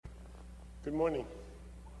Good morning.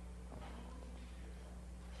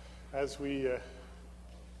 As we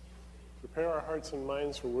prepare our hearts and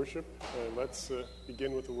minds for worship, let's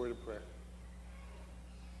begin with a word of prayer.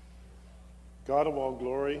 God of all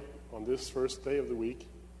glory, on this first day of the week,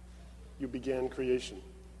 you began creation,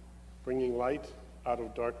 bringing light out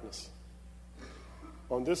of darkness.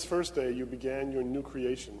 On this first day, you began your new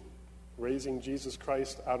creation, raising Jesus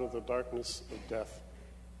Christ out of the darkness of death.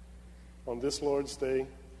 On this Lord's Day,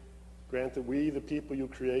 grant that we, the people you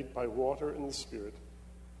create by water and the Spirit,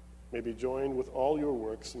 may be joined with all your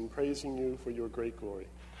works in praising you for your great glory.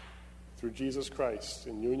 Through Jesus Christ,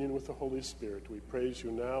 in union with the Holy Spirit, we praise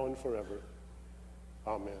you now and forever.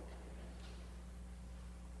 Amen.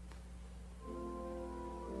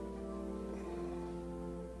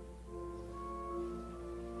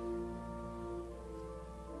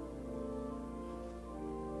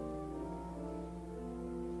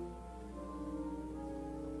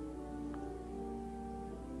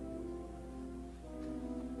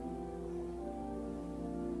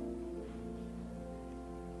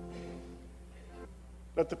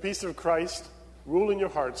 Let the peace of Christ rule in your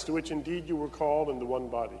hearts, to which indeed you were called in the one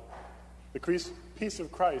body. The peace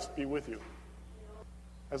of Christ be with you.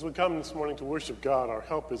 As we come this morning to worship God, our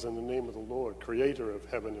help is in the name of the Lord, creator of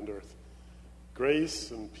heaven and earth.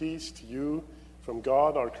 Grace and peace to you from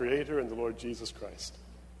God, our Creator, and the Lord Jesus Christ.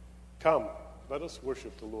 Come, let us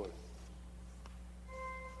worship the Lord.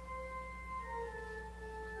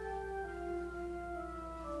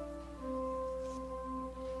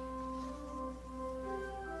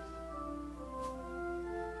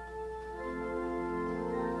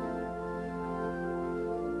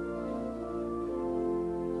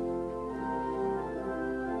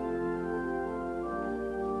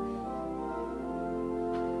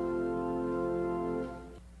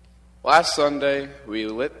 Last Sunday, we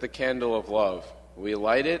lit the candle of love. We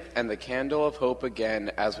light it and the candle of hope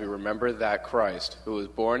again as we remember that Christ, who was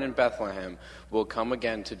born in Bethlehem, will come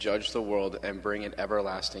again to judge the world and bring an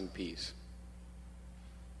everlasting peace.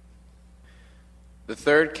 The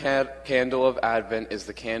third candle of Advent is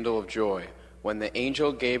the candle of joy. When the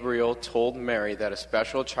angel Gabriel told Mary that a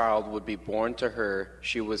special child would be born to her,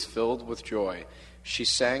 she was filled with joy. She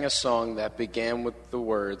sang a song that began with the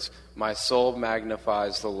words, "My soul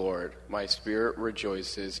magnifies the Lord, my spirit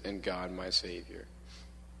rejoices in God my Savior."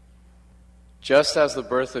 Just as the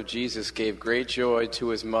birth of Jesus gave great joy to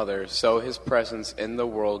his mother, so his presence in the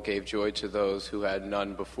world gave joy to those who had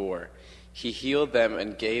none before. He healed them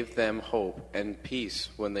and gave them hope and peace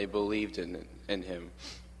when they believed in him.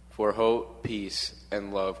 For hope, peace,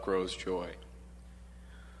 and love grows joy.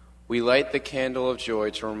 We light the candle of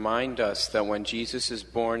joy to remind us that when Jesus is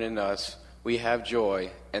born in us, we have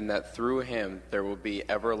joy, and that through him there will be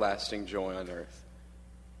everlasting joy on earth.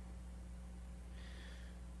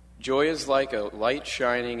 Joy is like a light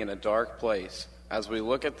shining in a dark place. As we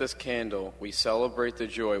look at this candle, we celebrate the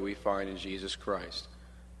joy we find in Jesus Christ.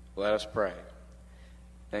 Let us pray.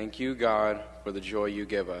 Thank you, God, for the joy you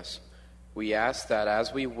give us. We ask that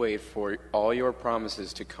as we wait for all your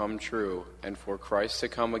promises to come true and for Christ to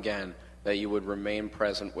come again, that you would remain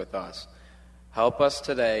present with us. Help us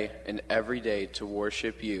today and every day to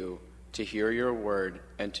worship you, to hear your word,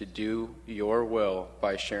 and to do your will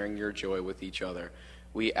by sharing your joy with each other.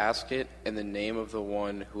 We ask it in the name of the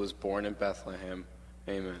one who was born in Bethlehem.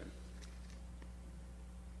 Amen.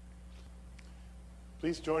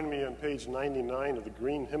 Please join me on page 99 of the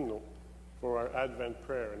green hymnal for our Advent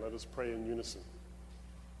prayer, and let us pray in unison.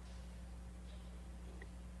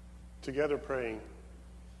 Together praying,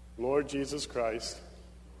 Lord Jesus Christ,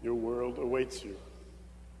 your world awaits you.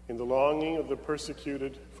 In the longing of the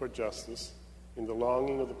persecuted for justice, in the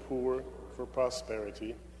longing of the poor for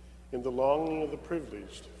prosperity, in the longing of the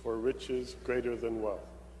privileged for riches greater than wealth,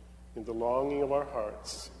 in the longing of our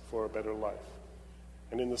hearts for a better life.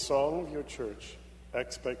 And in the song of your church,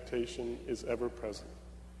 expectation is ever present.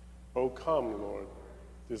 O come, Lord,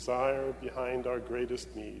 desire behind our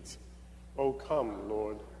greatest needs. O come,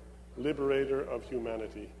 Lord, liberator of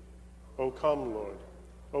humanity. O come, Lord.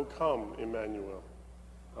 O come, Emmanuel.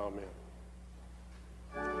 Amen.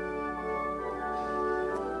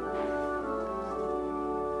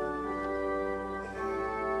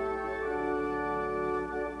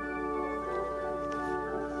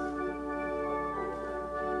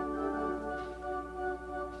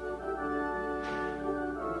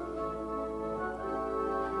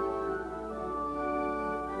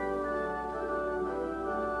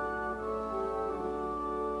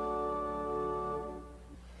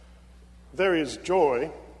 There is joy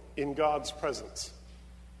in God's presence.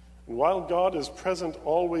 And while God is present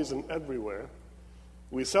always and everywhere,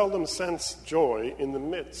 We seldom sense joy in the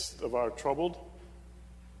midst of our troubled,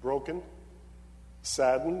 broken,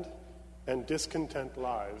 saddened, and discontent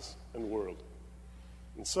lives and world.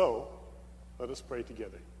 And so, let us pray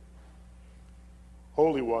together.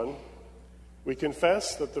 Holy One, we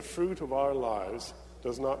confess that the fruit of our lives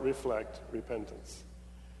does not reflect repentance.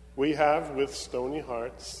 We have, with stony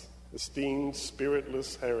hearts, esteemed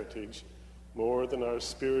spiritless heritage more than our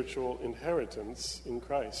spiritual inheritance in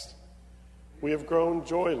Christ. We have grown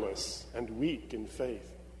joyless and weak in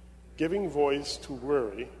faith, giving voice to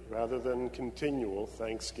worry rather than continual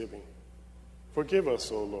thanksgiving. Forgive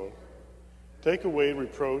us, O Lord. Take away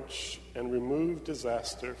reproach and remove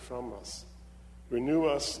disaster from us. Renew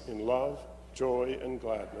us in love, joy, and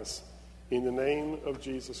gladness, in the name of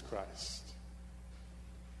Jesus Christ.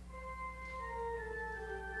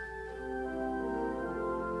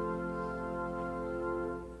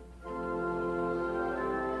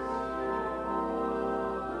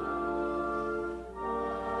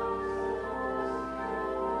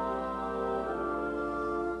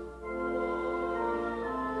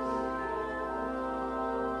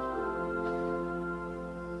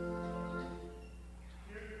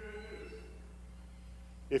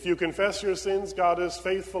 If you confess your sins, God is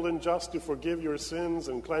faithful and just to forgive your sins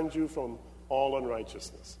and cleanse you from all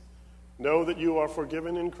unrighteousness. Know that you are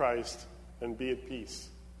forgiven in Christ and be at peace.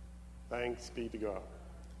 Thanks be to God.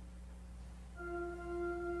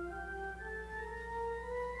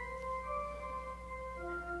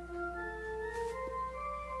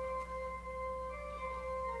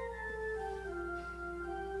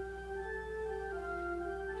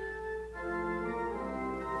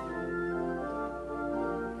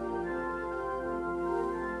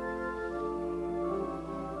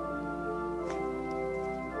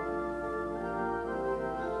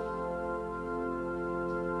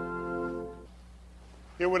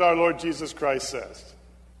 Hear what our Lord Jesus Christ says.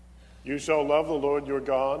 You shall love the Lord your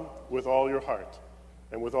God with all your heart,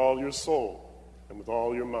 and with all your soul, and with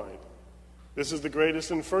all your mind. This is the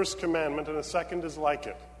greatest and first commandment, and a second is like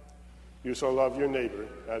it. You shall love your neighbor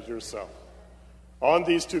as yourself. On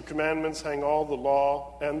these two commandments hang all the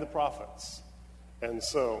law and the prophets. And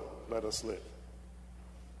so let us live.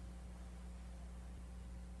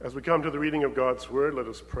 As we come to the reading of God's word, let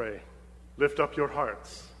us pray. Lift up your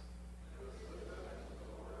hearts.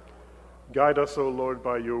 Guide us, O Lord,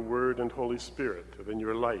 by your word and Holy Spirit, that in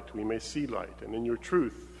your light we may see light, and in your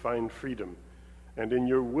truth find freedom, and in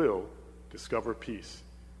your will discover peace.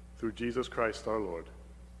 Through Jesus Christ our Lord.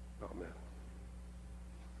 Amen.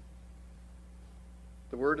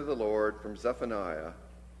 The word of the Lord from Zephaniah,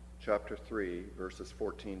 chapter 3, verses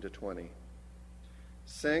 14 to 20.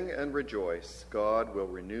 Sing and rejoice, God will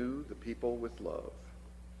renew the people with love.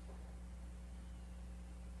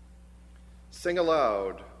 Sing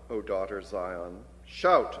aloud, O daughter Zion.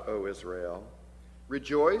 Shout, O Israel.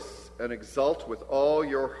 Rejoice and exult with all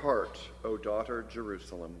your heart, O daughter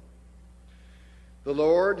Jerusalem. The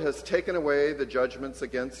Lord has taken away the judgments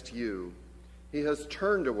against you. He has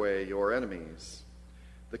turned away your enemies.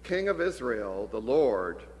 The King of Israel, the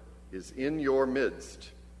Lord, is in your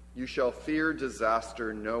midst. You shall fear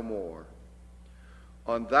disaster no more.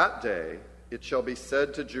 On that day it shall be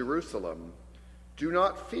said to Jerusalem, do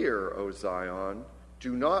not fear, O Zion.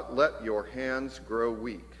 Do not let your hands grow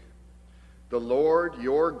weak. The Lord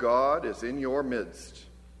your God is in your midst,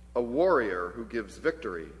 a warrior who gives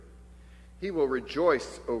victory. He will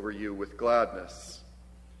rejoice over you with gladness.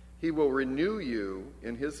 He will renew you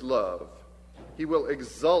in his love. He will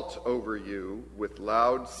exult over you with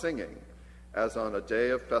loud singing, as on a day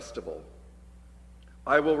of festival.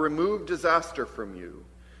 I will remove disaster from you,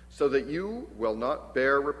 so that you will not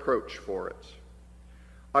bear reproach for it.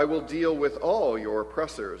 I will deal with all your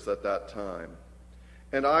oppressors at that time,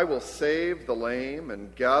 and I will save the lame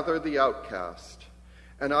and gather the outcast,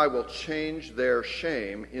 and I will change their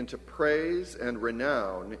shame into praise and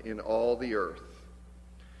renown in all the earth.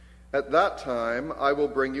 At that time I will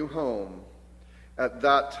bring you home, at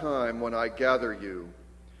that time when I gather you,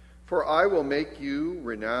 for I will make you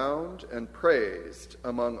renowned and praised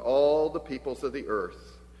among all the peoples of the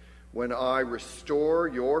earth, when I restore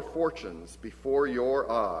your fortunes before your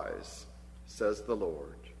eyes, says the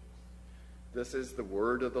Lord. This is the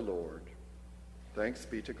word of the Lord. Thanks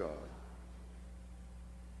be to God.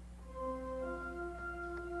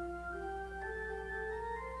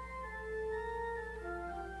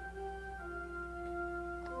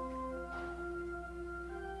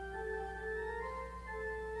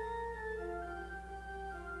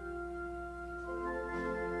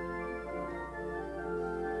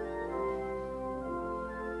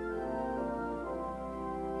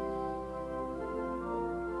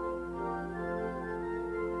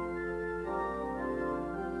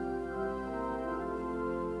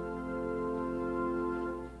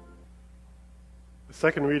 The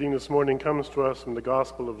second reading this morning comes to us from the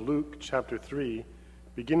Gospel of Luke, chapter 3,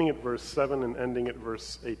 beginning at verse 7 and ending at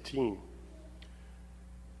verse 18.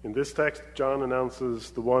 In this text, John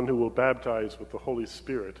announces the one who will baptize with the Holy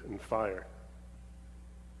Spirit and fire.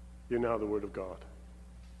 Hear now the word of God.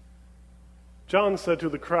 John said to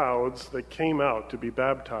the crowds that came out to be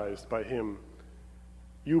baptized by him,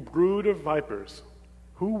 "You brood of vipers,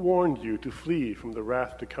 who warned you to flee from the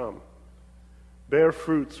wrath to come? Bear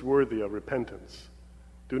fruits worthy of repentance.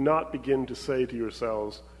 Do not begin to say to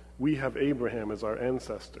yourselves, 'We have Abraham as our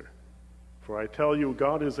ancestor.' For I tell you,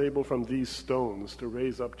 God is able from these stones to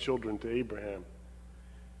raise up children to Abraham.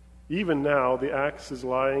 Even now the axe is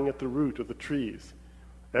lying at the root of the trees.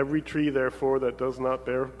 Every tree, therefore, that does not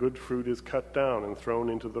bear good fruit is cut down and thrown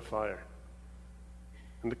into the fire."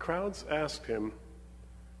 And the crowds asked him,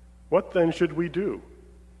 "What then should we do?"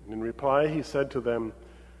 And in reply he said to them,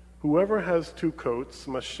 "Whoever has 2 coats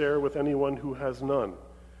must share with anyone who has none,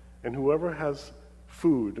 and whoever has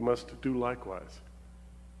food must do likewise."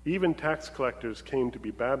 Even tax collectors came to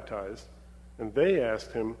be baptized, and they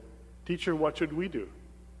asked him, "Teacher, what should we do?"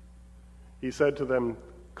 He said to them,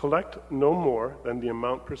 "Collect no more than the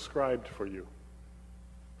amount prescribed for you."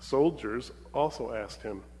 Soldiers also asked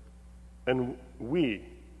him, "And we,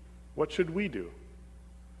 what should we do?"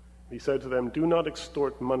 He said to them, "Do not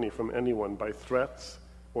extort money from anyone by threats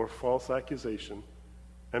or false accusation,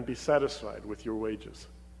 and be satisfied with your wages."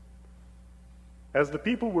 As the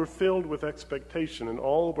people were filled with expectation, and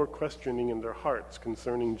all were questioning in their hearts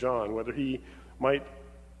concerning John, whether he might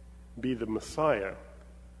be the Messiah,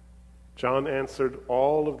 John answered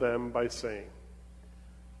all of them by saying,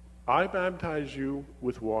 "I baptize you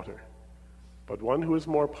with water, but one who is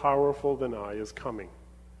more powerful than I is coming.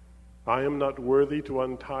 I am not worthy to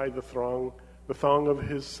untie the thong of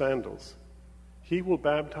his sandals. He will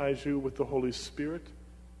baptize you with the Holy Spirit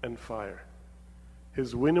and fire.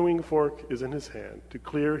 His winnowing fork is in his hand to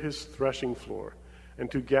clear his threshing floor and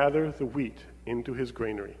to gather the wheat into his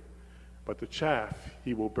granary, but the chaff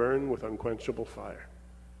he will burn with unquenchable fire."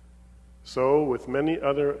 So, with many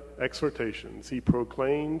other exhortations, he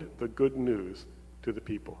proclaimed the good news to the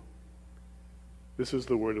people. This is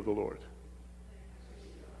the word of the Lord.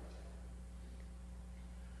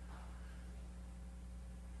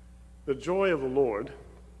 The joy of the Lord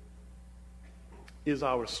is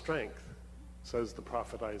our strength, says the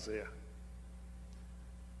prophet Isaiah.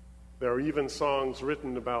 There are even songs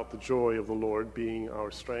written about the joy of the Lord being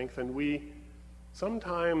our strength, and we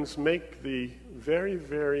sometimes make the very,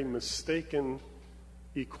 very mistaken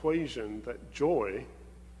equation that joy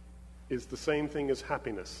is the same thing as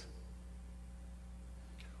happiness,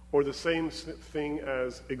 or the same thing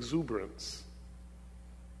as exuberance.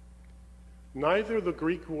 Neither the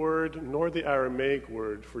Greek word nor the Aramaic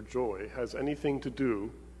word for joy has anything to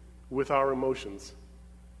do with our emotions.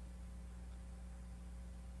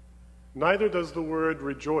 Neither does the word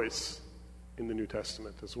rejoice in the New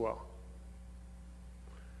Testament as well.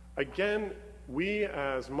 Again, we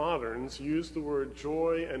as moderns use the word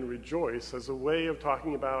joy and rejoice as a way of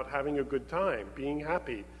talking about having a good time, being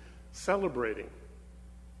happy, celebrating.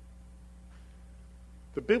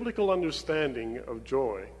 The biblical understanding of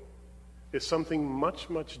joy is something much,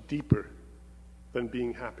 much deeper than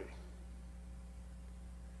being happy.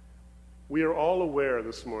 We are all aware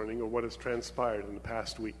this morning of what has transpired in the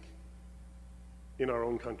past week in our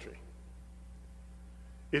own country.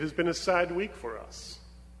 It has been a sad week for us.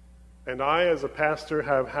 And I, as a pastor,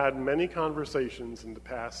 have had many conversations in the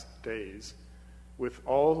past days with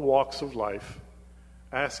all walks of life,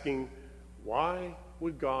 asking, why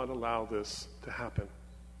would God allow this to happen?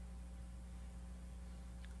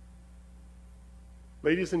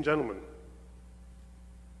 Ladies and gentlemen,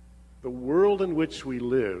 the world in which we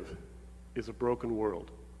live is a broken world.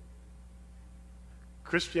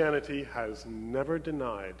 Christianity has never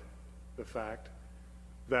denied the fact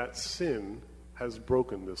that sin has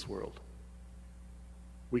broken this world.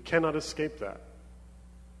 We cannot escape that.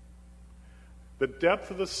 The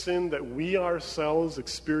depth of the sin that we ourselves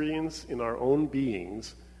experience in our own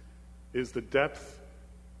beings is the depth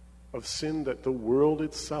of sin that the world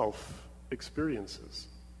itself experiences.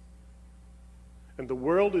 And the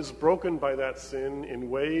world is broken by that sin in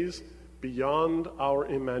ways beyond our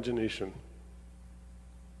imagination.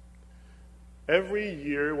 Every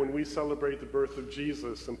year when we celebrate the birth of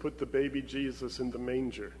Jesus and put the baby Jesus in the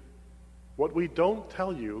manger, what we don't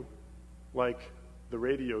tell you, like the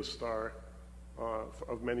radio star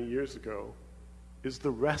of many years ago, is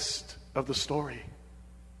the rest of the story.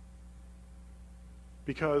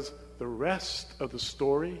 Because the rest of the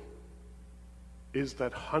story is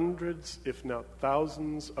that hundreds, if not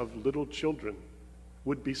thousands, of little children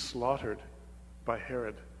would be slaughtered by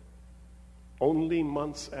Herod, only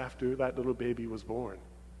months after that little baby was born,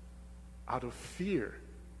 out of fear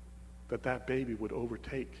that that baby would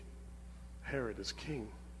overtake Herod as king.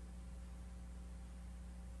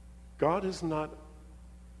 God is not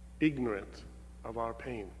ignorant of our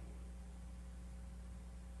pain.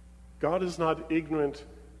 God is not ignorant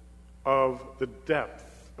of the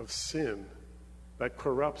depth of sin that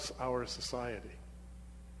corrupts our society.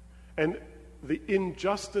 And the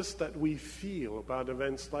injustice that we feel about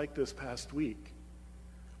events like this past week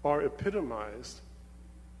are epitomized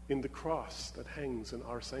in the cross that hangs in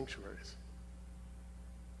our sanctuaries.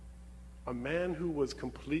 A man who was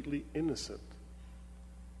completely innocent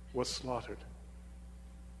was slaughtered.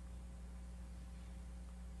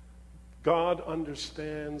 God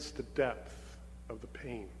understands the depth of the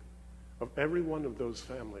pain of every one of those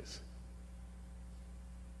families,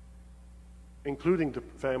 including the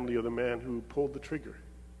family of the man who pulled the trigger.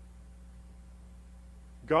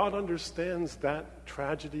 God understands that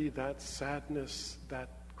tragedy, that sadness, that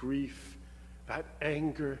grief, that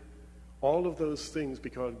anger, all of those things,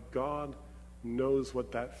 because God knows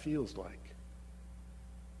what that feels like.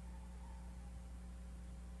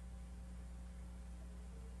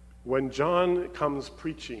 When John comes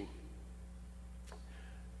preaching,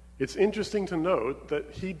 it's interesting to note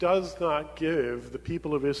that he does not give the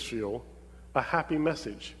people of Israel a happy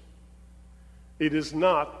message. It is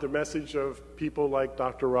not the message of people like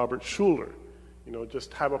Dr. Robert Schuller,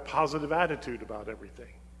 just have a positive attitude about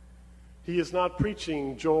everything. He is not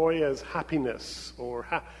preaching joy as happiness or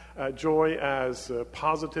joy as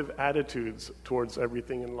positive attitudes towards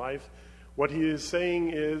everything in life. What he is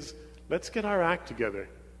saying is, let's get our act together.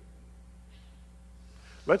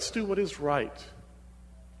 Let's do what is right.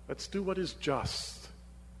 Let's do what is just.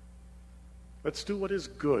 Let's do what is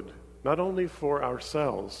good, not only for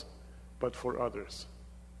ourselves, but for others.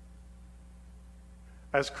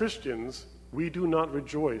 As Christians, we do not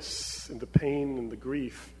rejoice in the pain and the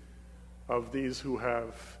grief of these who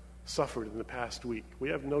have suffered in the past week. We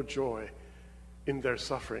have no joy in their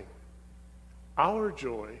suffering. Our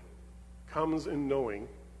joy comes in knowing,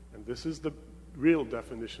 and this is the real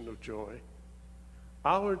definition of joy,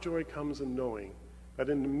 our joy comes in knowing that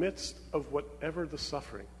in the midst of whatever the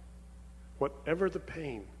suffering, whatever the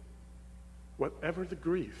pain, whatever the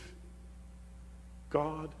grief,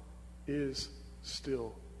 God is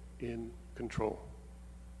still in control.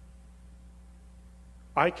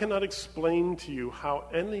 I cannot explain to you how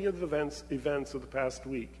any of the events of the past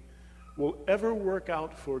week will ever work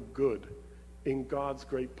out for good in God's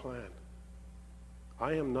great plan.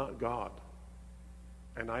 I am not God,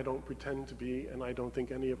 and I don't pretend to be, and I don't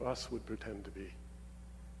think any of us would pretend to be.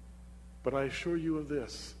 But I assure you of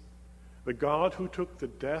this, the God who took the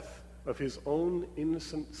death of his own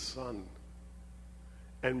innocent son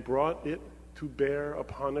and brought it to bear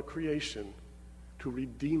upon a creation to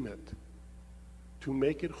redeem it, to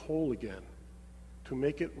make it whole again, to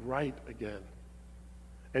make it right again,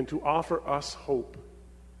 and to offer us hope,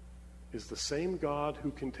 is the same God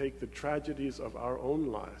who can take the tragedies of our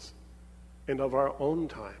own lives and of our own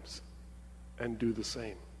times and do the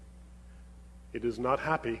same. It is not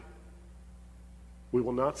happy. We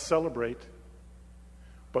will not celebrate,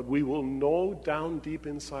 but we will know down deep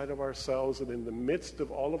inside of ourselves that in the midst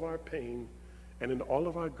of all of our pain and in all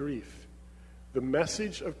of our grief, the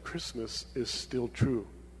message of Christmas is still true.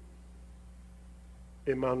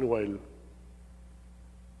 Emmanuel.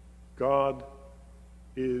 God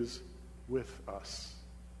is with us.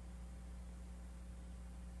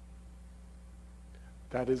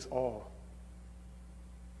 That is all.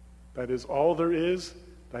 That is all there is.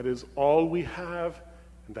 That is all we have.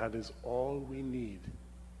 And that is all we need.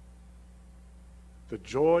 The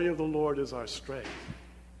joy of the Lord is our strength,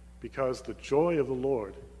 because the joy of the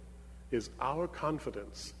Lord is our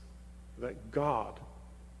confidence that God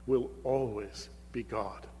will always be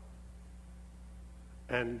God.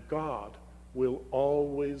 And God will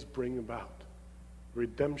always bring about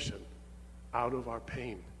redemption out of our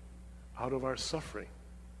pain, out of our suffering,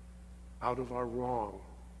 out of our wrong,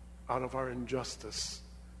 out of our injustice,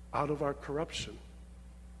 out of our corruption,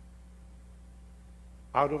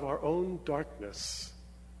 out of our own darkness.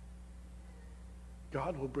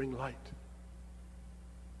 God will bring light.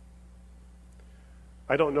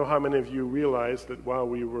 I don't know how many of you realized that while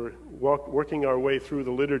we were working our way through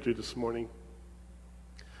the liturgy this morning,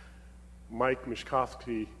 Mike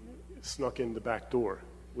Mishkovsky snuck in the back door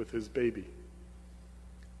with his baby.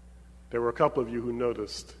 There were a couple of you who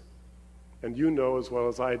noticed, and you know as well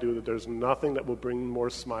as I do that there's nothing that will bring more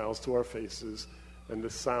smiles to our faces than the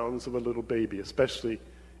sounds of a little baby, especially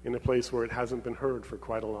in a place where it hasn't been heard for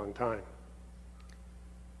quite a long time.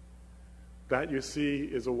 That, you see,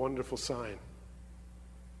 is a wonderful sign.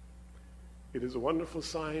 It is a wonderful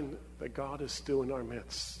sign that God is still in our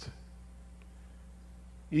midst.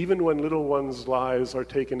 Even when little ones' lives are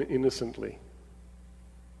taken innocently,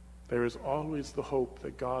 there is always the hope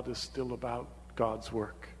that God is still about God's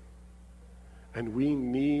work. And we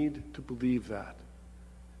need to believe that.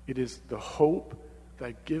 It is the hope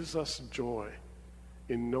that gives us joy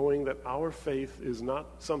in knowing that our faith is not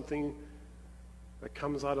something that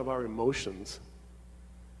comes out of our emotions,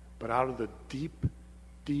 but out of the deep,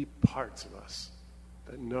 deep parts of us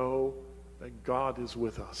that know that God is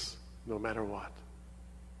with us no matter what.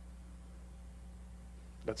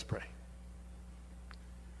 Let's pray.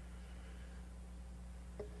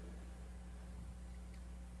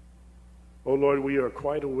 Oh Lord, we are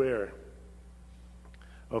quite aware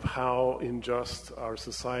of how unjust our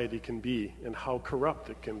society can be and how corrupt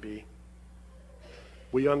it can be.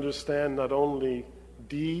 We understand not only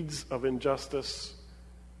deeds of injustice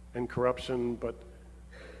and corruption, but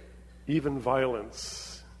even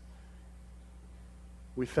violence.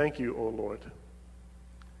 We thank you, O Lord,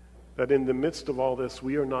 that in the midst of all this,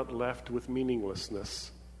 we are not left with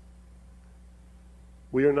meaninglessness.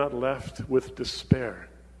 We are not left with despair.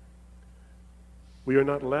 We are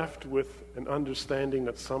not left with an understanding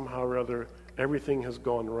that somehow or other everything has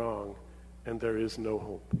gone wrong and there is no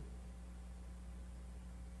hope.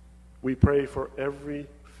 We pray for every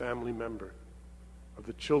family member of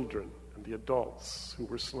the children and the adults who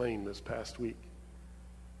were slain this past week,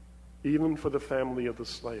 even for the family of the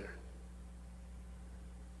slayer.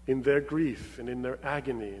 In their grief and in their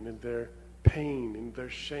agony and in their pain, in their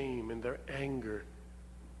shame, in their anger,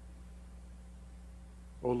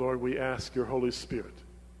 oh Lord, we ask your Holy Spirit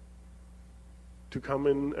to come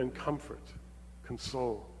in and comfort,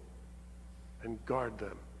 console, and guard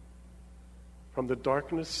them from the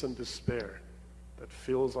darkness and despair that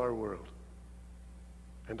fills our world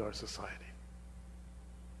and our society.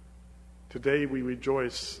 Today we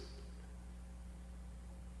rejoice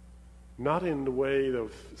not in the way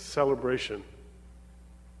of celebration.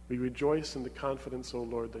 We rejoice in the confidence, O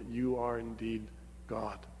Lord, that you are indeed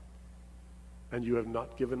God, and you have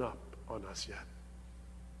not given up on us yet.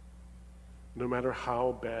 No matter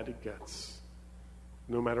how bad it gets,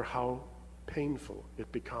 no matter how painful it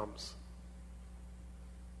becomes,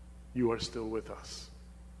 you are still with us,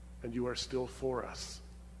 and you are still for us,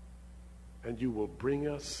 and you will bring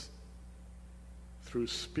us through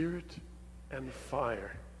spirit and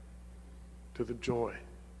fire to the joy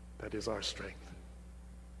that is our strength.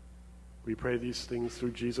 We pray these things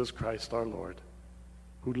through Jesus Christ our Lord,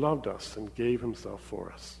 who loved us and gave himself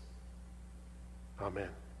for us. Amen.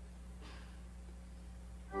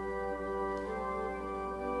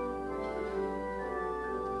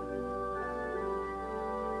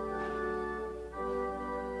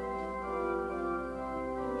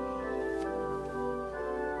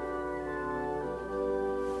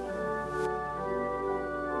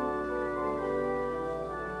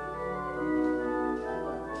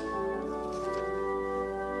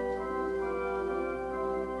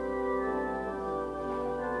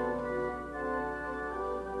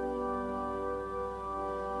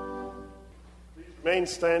 Remain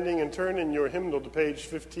standing and turn in your hymnal to page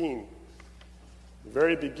 15. The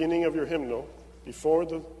very beginning of your hymnal, before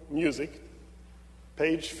the music,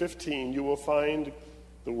 page 15, you will find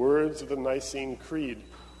the words of the Nicene Creed.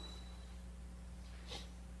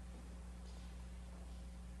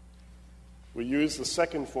 We use the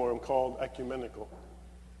second form called ecumenical,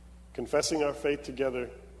 confessing our faith together.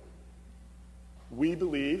 We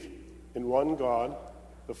believe in one God,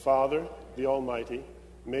 the Father, the Almighty,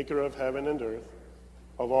 maker of heaven and earth,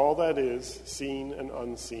 of all that is seen and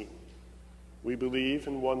unseen. We believe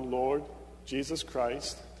in one Lord, Jesus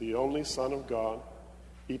Christ, the only Son of God,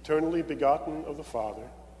 eternally begotten of the Father,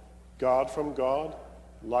 God from God,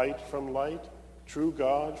 light from light, true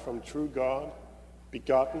God from true God,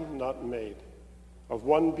 begotten, not made, of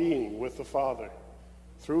one being with the Father.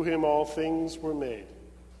 Through him all things were made.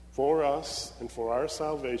 For us and for our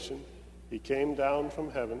salvation, he came down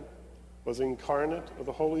from heaven, was incarnate of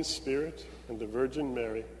the Holy Spirit and the Virgin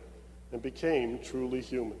Mary, and became truly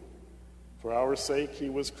human. For our sake he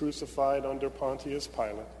was crucified under Pontius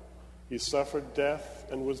Pilate. He suffered death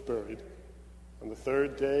and was buried. On the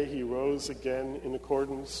third day he rose again in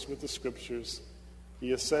accordance with the Scriptures.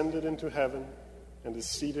 He ascended into heaven and is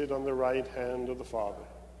seated on the right hand of the Father.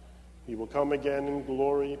 He will come again in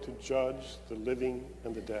glory to judge the living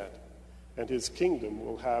and the dead, and his kingdom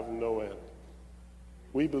will have no end.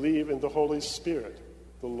 We believe in the Holy Spirit,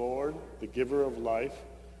 the Lord, the giver of life,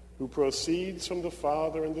 who proceeds from the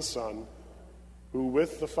Father and the Son, who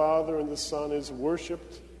with the Father and the Son is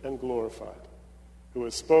worshipped and glorified, who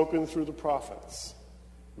has spoken through the prophets.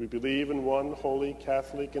 We believe in one holy,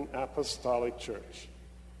 Catholic, and apostolic church.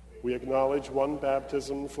 We acknowledge one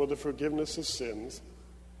baptism for the forgiveness of sins.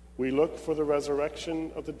 We look for the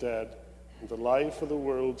resurrection of the dead and the life of the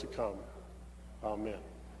world to come. Amen.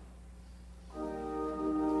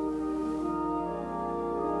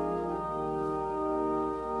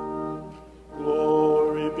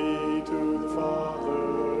 Glory be to the Father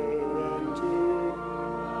and to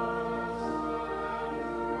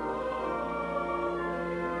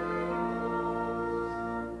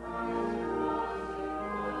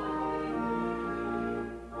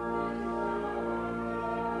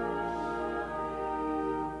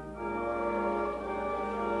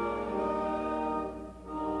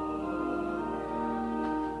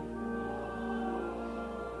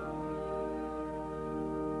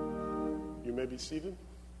You may be seated.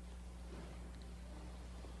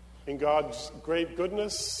 In God's great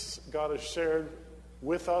goodness, God has shared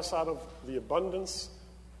with us out of the abundance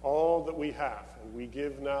all that we have. And we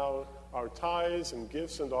give now our tithes and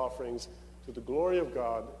gifts and offerings to the glory of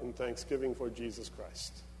God in thanksgiving for Jesus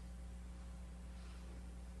Christ.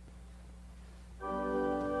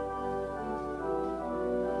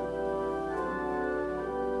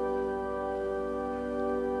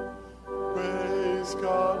 Praise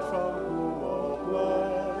God from whom all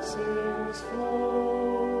blessings flow.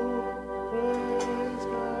 Praise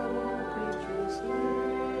God, all creatures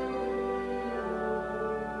here.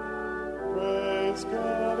 Praise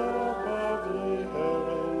God above ye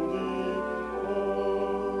heavenly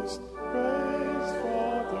hosts. Praise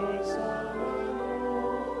Father, Son,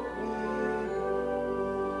 and Holy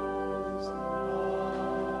Ghost.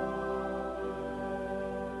 Amen.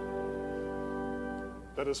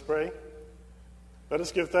 Let us pray. Let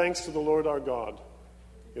us give thanks to the Lord our God.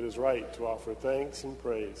 It is right to offer thanks and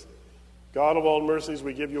praise. God of all mercies,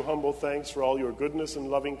 we give you humble thanks for all your goodness and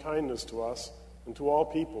loving kindness to us and to all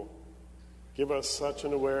people. Give us such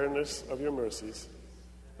an awareness of your mercies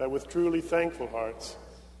that with truly thankful hearts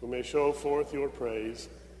we may show forth your praise,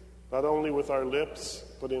 not only with our lips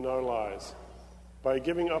but in our lives, by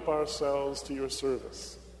giving up ourselves to your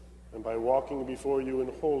service and by walking before you in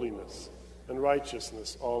holiness and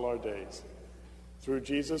righteousness all our days. Through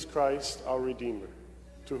Jesus Christ, our Redeemer,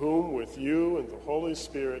 to whom with you and the Holy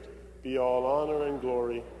Spirit be all honor and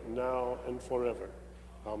glory now and forever.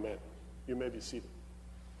 Amen. You may be seated.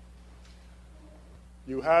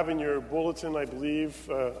 You have in your bulletin, I believe,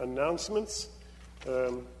 announcements.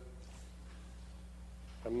 I'm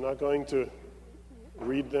not going to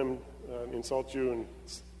read them, insult you and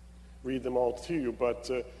read them all to you,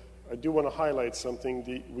 but I do want to highlight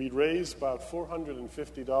something. We raised about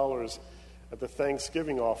 $450 at the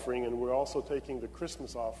Thanksgiving offering, and we're also taking the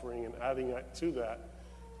Christmas offering and adding that to that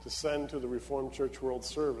to send to the Reformed Church World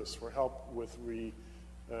Service for help with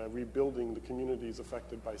rebuilding the communities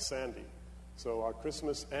affected by Sandy. So our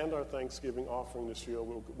Christmas and our Thanksgiving offering this year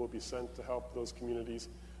will be sent to help those communities,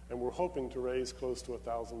 and we're hoping to raise close to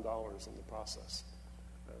 $1,000 in the process.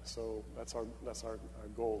 So that's our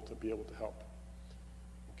goal, to be able to help.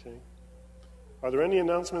 Okay. Are there any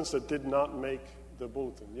announcements that did not make the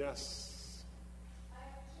bulletin? Yes.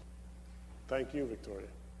 Thank you, Victoria.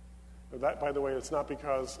 That, by the way, it's not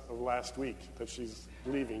because of last week that she's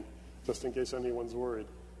leaving, just in case anyone's worried.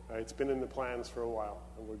 It's been in the plans for a while,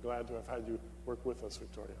 and we're glad to have had you work with us,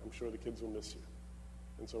 Victoria. I'm sure the kids will miss you,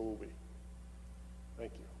 and so will we.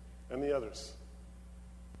 Thank you. And the others?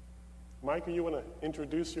 Michael, you want to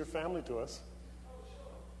introduce your family to us?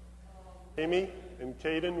 Amy and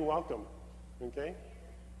Caden, welcome. Okay?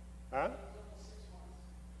 Huh?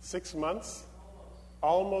 6 months?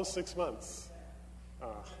 Almost 6 months.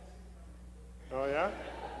 Oh, yeah?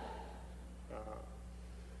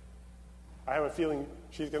 I have a feeling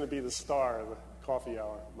she's going to be the star of the coffee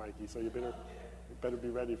hour, Mikey, so you better be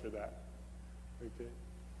ready for that. Okay.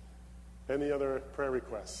 Any other prayer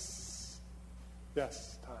requests?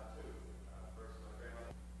 Yes, Tom.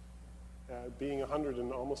 Being 100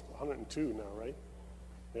 and almost 102 now, right?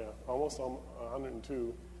 Yeah, almost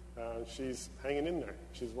 102. She's hanging in there.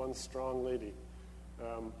 She's one strong lady.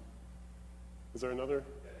 Is there another?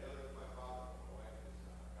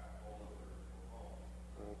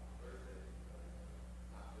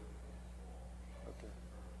 Okay.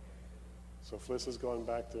 So Fliss is going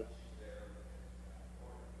back to.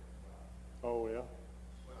 Oh, yeah.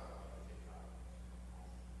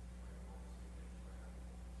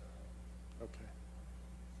 Okay.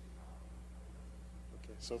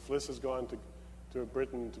 Okay. So Fliss has gone to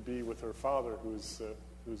Britain to be with her father, who's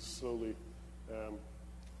slowly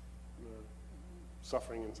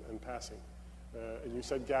suffering and passing. And you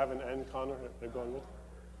said Gavin and Connor are going with?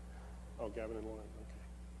 Oh, Gavin and Lauren, okay.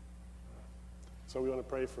 So we want to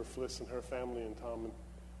pray for Fliss and her family and Tom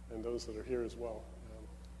and those that are here as well.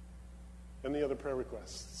 Any other prayer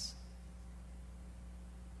requests?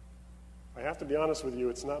 I have to be honest with you,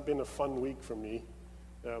 it's not been a fun week for me.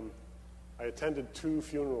 I attended 2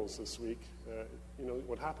 funerals this week.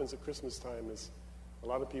 What happens at Christmas time is a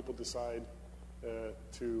lot of people decide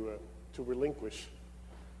to relinquish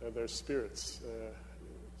their spirits.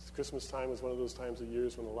 Christmas time is one of those times of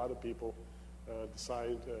years when a lot of people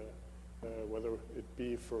decide, whether it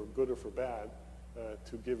be for good or for bad,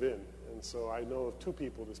 to give in. And so I know of 2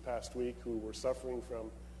 people this past week who were suffering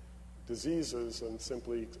from diseases and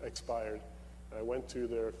simply expired. I went to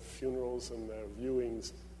their funerals and their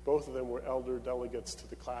viewings. Both of them were elder delegates to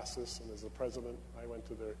the classes, and as the president, I went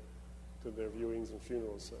to their viewings and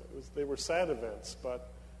funerals. They were sad events,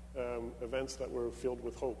 but events that were filled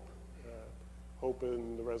with hope. Hope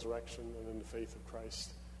in the resurrection and in the faith of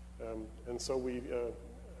Christ. And so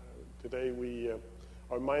today we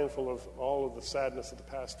are mindful of all of the sadness of the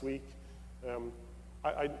past week.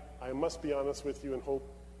 I must be honest with you and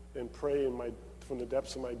hope and pray from the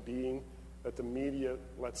depths of my being that the media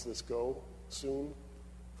lets this go soon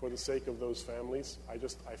for the sake of those families.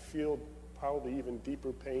 I feel probably even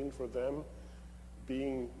deeper pain for them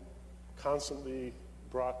being constantly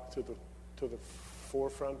brought to the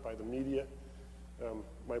forefront by the media.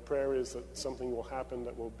 My prayer is that something will happen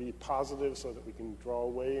that will be positive so that we can draw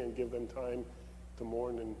away and give them time to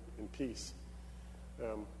mourn in peace.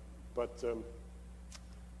 But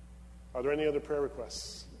are there any other prayer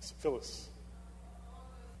requests? Phyllis.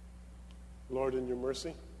 Lord, in your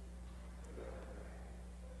mercy,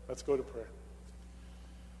 let's go to prayer.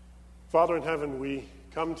 Father in heaven, we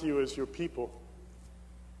come to you as your people.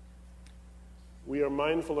 We are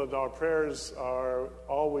mindful that our prayers are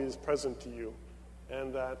always present to you,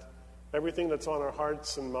 and that everything that's on our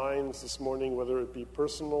hearts and minds this morning, whether it be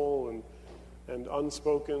personal and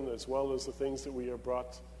unspoken, as well as the things that we are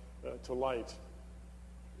brought to light,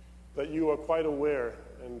 that you are quite aware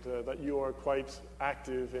and that you are quite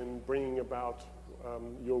active in bringing about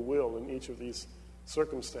your will in each of these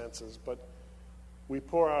circumstances. But we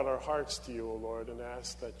pour out our hearts to you, O Lord, and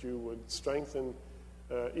ask that you would strengthen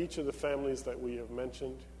each of the families that we have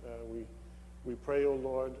mentioned. We pray, O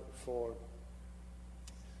Lord, for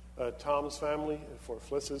Tom's family, for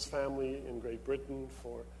Fliss's family in Great Britain,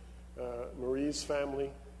 for Marie's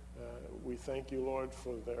family. We thank you, Lord,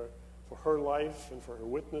 for her life and for her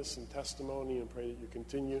witness and testimony, and pray that you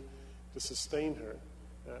continue to sustain her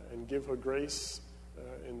and give her grace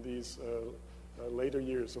in these later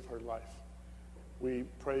years of her life. We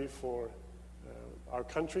pray for our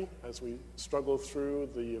country as we struggle through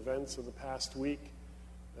the events of the past week,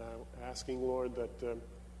 asking, Lord,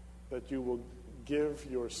 that you will give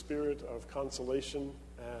your spirit of consolation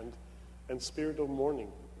and spirit of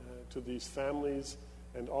mourning to these families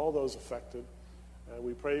and all those affected.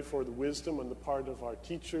 We pray for the wisdom on the part of our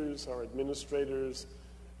teachers, our administrators,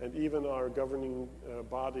 and even our governing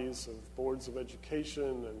bodies of boards of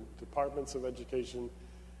education and departments of education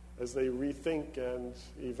as they rethink and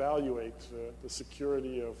evaluate the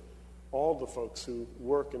security of all the folks who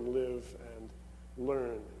work and live and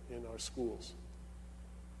learn in our schools.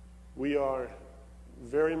 We are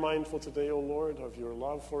very mindful today, O Lord, of your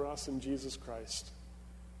love for us in Jesus Christ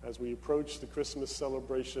as we approach the Christmas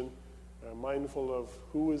celebration, mindful of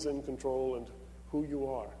who is in control and who you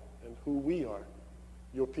are and who we are,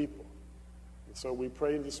 your people. And so we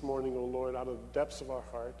pray this morning, O Lord, out of the depths of our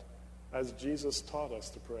heart, as Jesus taught us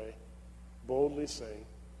to pray, boldly saying,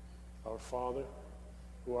 Our Father,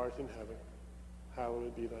 who art in heaven,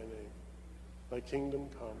 hallowed be thy name. Thy kingdom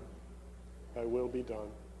come, thy will be done,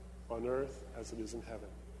 on earth as it is in heaven.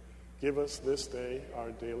 Give us this day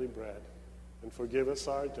our daily bread, and forgive us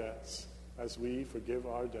our debts as we forgive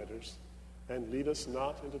our debtors. And lead us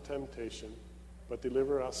not into temptation, but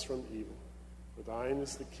deliver us from evil. For thine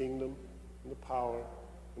is the kingdom, and the power,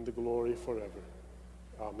 and the glory forever.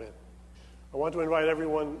 Amen. I want to invite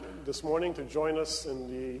everyone this morning to join us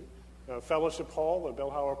in the fellowship hall, the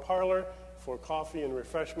Bellhauer Parlor, for coffee and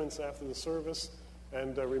refreshments after the service.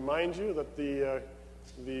 And remind you that the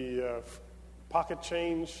pocket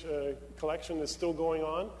change collection is still going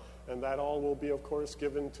on, and that all will be, of course,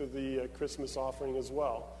 given to the Christmas offering as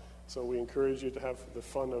well. So we encourage you to have the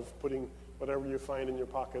fun of putting whatever you find in your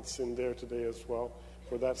pockets in there today as well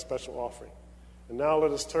for that special offering. And now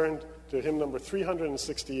let us turn to hymn number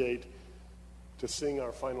 368 to sing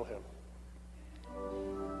our final hymn.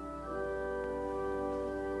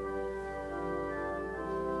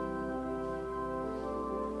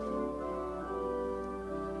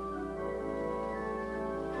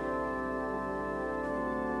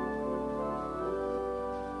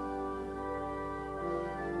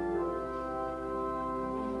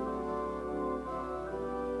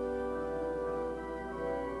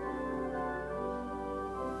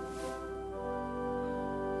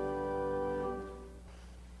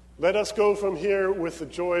 Let us go from here with the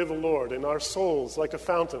joy of the Lord in our souls like a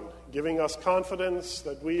fountain, giving us confidence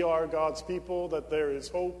that we are God's people, that there is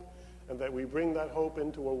hope, and that we bring that hope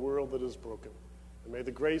into a world that is broken. And may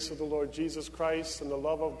the grace of the Lord Jesus Christ and the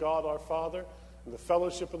love of God our Father and the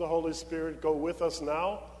fellowship of the Holy Spirit go with us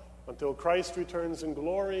now until Christ returns in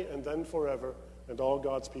glory and then forever. And all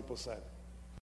God's people said.